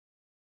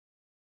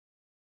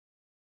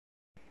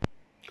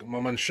Got my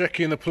man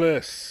Shecky in the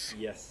place.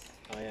 Yes,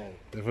 I am.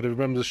 If anybody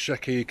remembers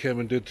Shecky, he came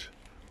and did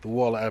the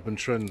wall at Urban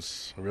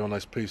Trends. A real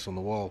nice piece on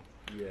the wall.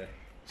 Yeah.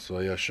 So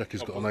yeah,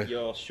 Shecky's got a nice...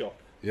 your shop.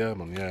 Yeah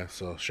man, yeah.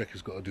 So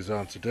Shecky's got a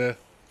design today.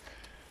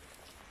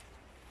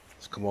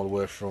 It's come all the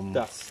way from...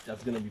 That's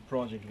gonna be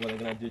project what I'm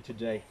gonna do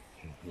today.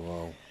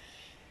 Wow.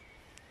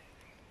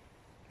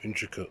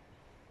 Intricate.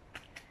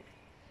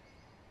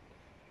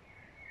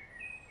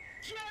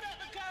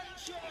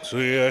 So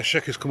yeah,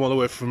 Shecky's come all the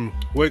way from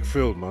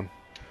Wakefield, man.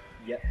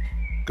 Yep.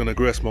 Gonna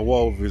grace my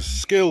wall with his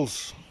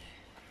skills.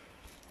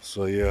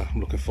 So yeah, I'm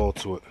looking forward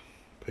to it.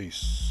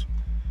 Peace.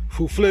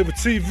 Full Flavour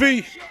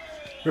TV,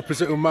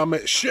 representing my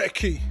mate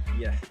Shecky.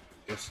 Yeah.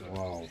 Yes.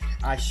 Wow.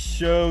 I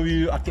show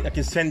you. I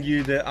can send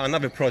you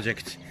another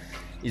project.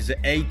 It's the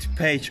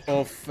 8-page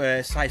of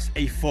size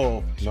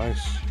A4.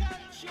 Nice.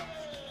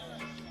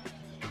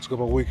 It's got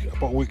about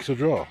a week to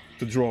draw.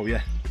 To draw,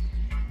 yeah.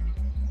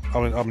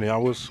 How many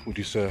hours would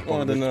you say?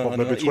 Oh, I don't know.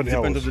 Maybe 20 it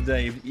hours. depends on the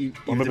day.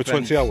 Or maybe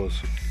 20 hours.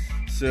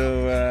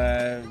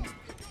 So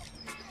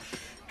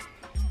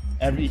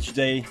each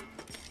day,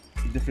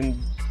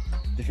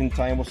 different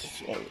time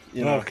was,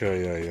 you know.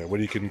 Okay, yeah.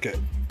 When you can get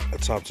a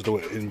time to do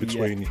it in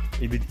between.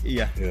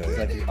 Yeah,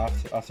 exactly.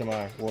 After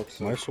my work.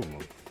 So. Nice one,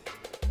 man.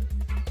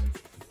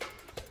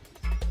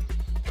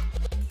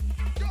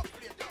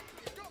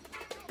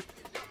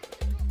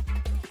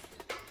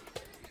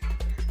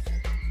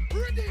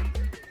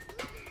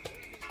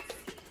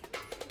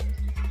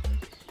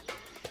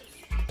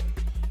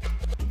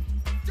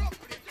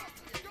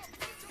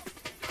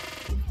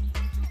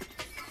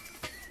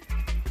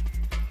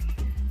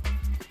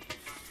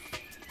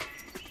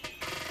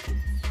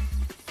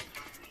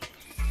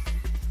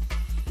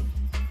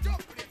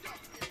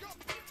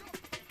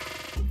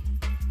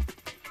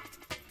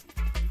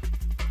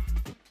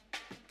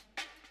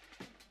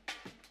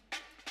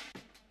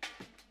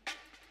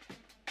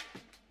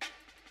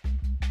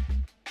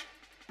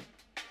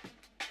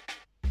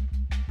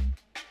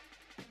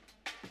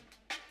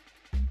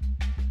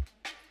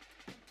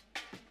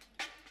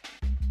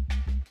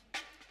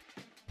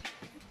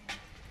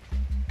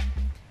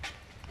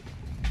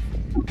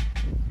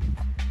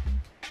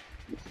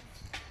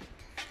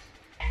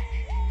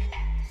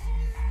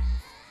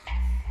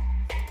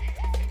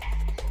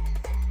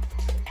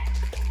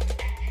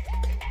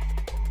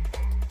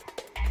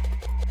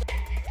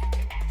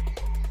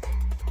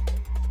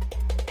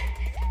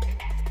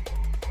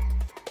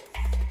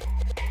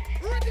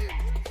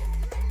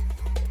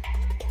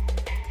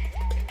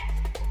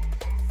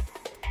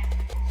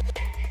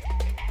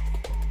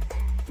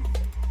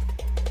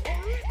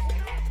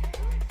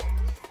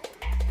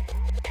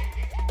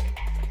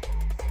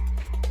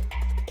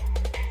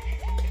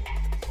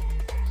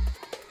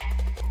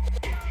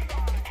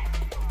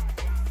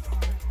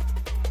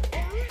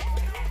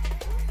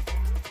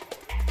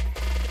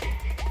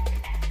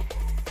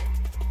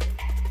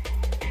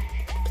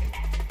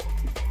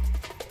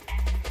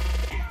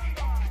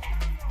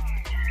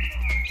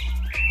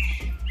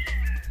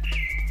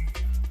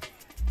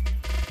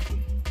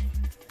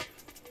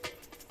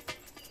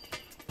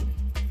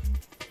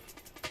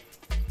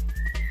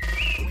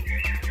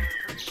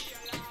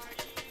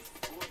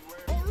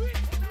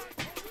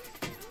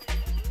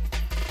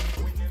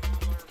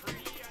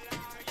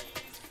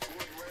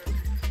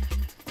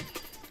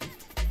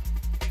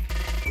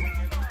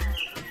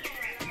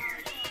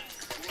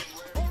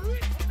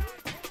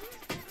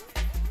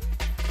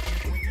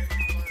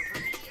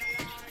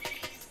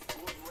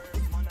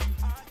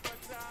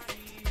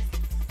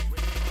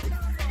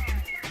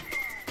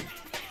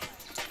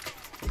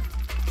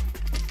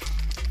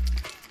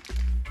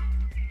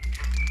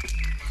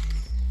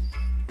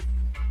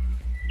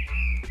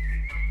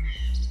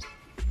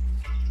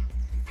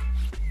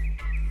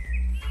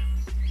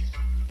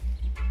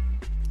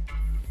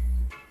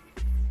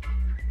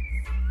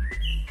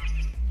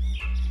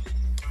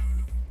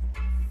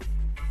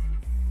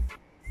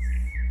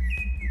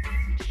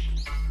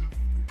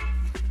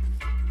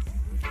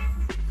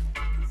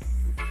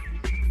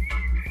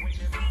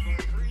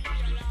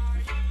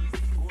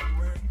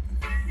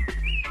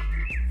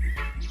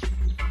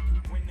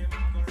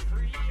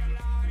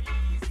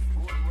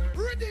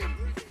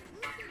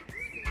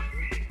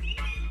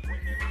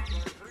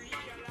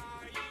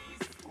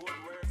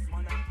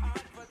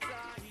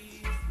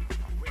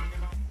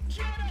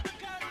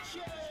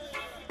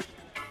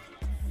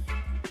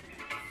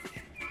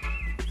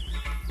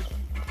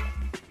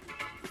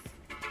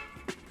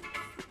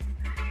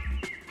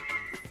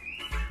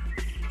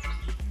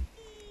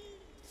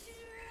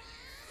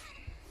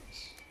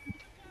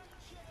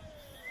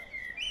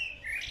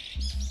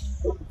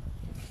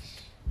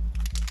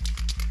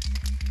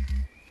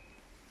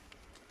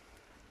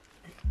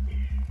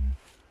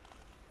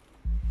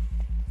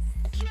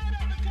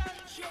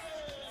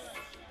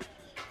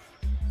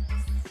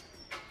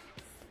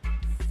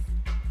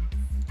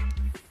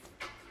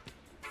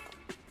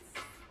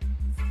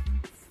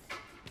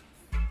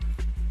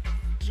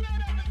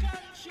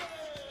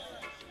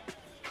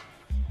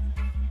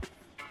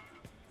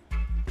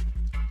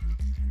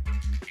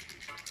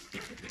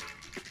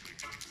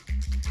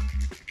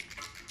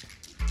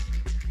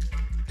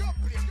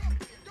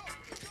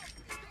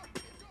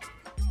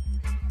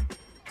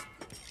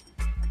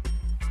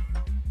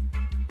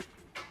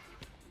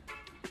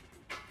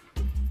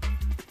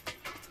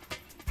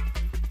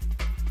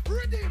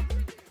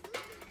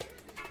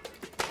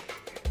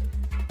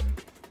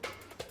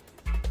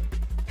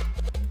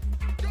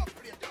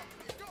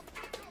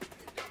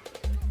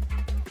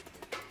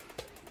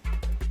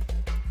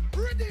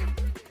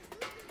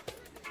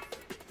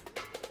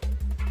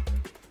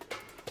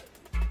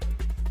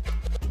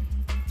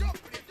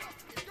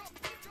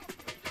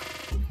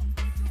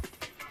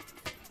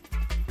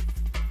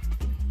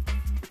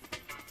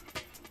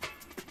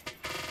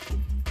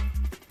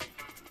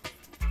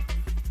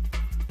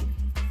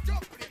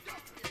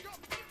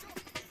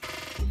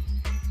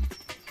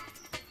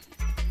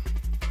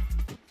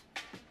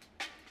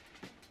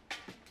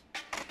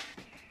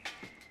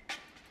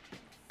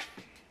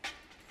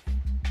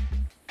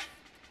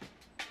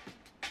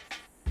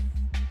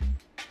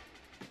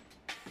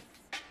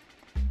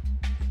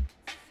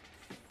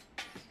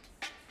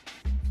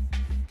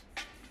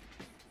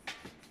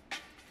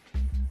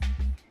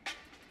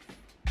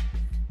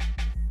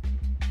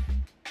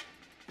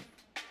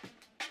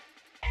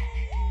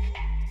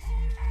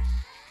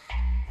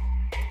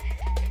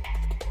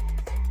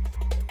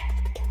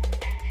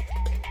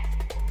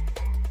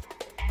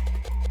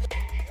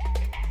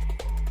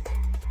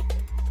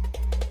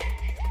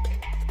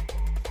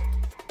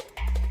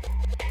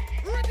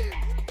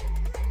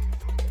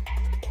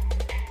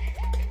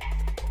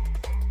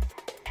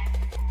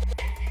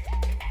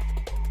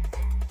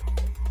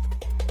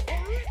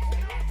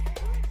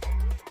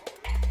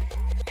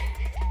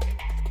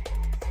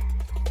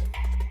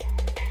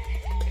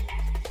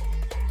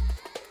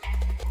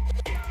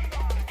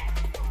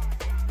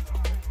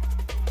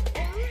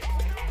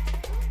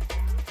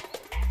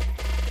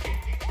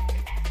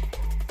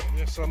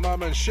 So my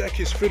man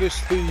Shecky's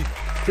finished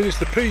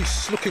the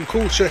piece. Looking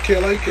cool, Shecky. I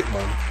like it,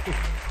 man.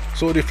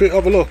 So what do you think?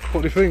 Have a look.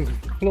 What do you think?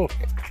 Look.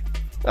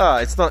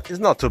 It's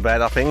not too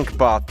bad, I think,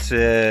 but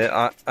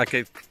I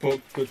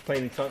could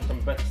paint some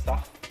better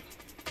stuff.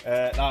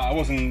 It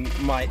wasn't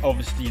my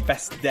obviously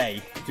best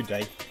day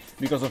today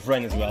because of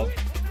rain as well.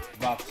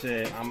 But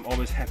I'm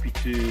always happy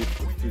to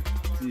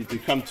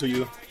come to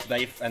you,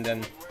 Dave, and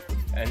then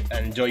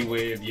enjoy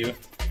with you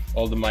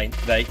all the my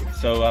day.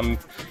 So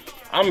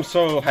I'm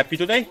so happy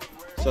today.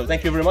 So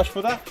thank you very much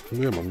for that.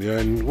 Yeah, man. Yeah,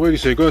 and where do you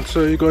say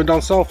you're going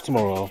down south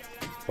tomorrow?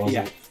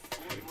 Yeah.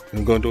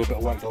 And going to do a bit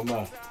of work down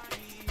there.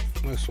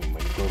 Nice one,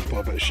 man. Go and put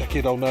a bit of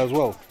Shecky down there as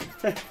well.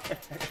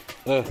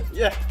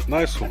 Yeah.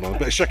 Nice one, man. A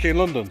bit of Shecky in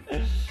London.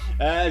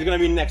 It's gonna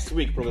be next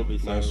week probably.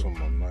 So. Nice one,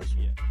 man.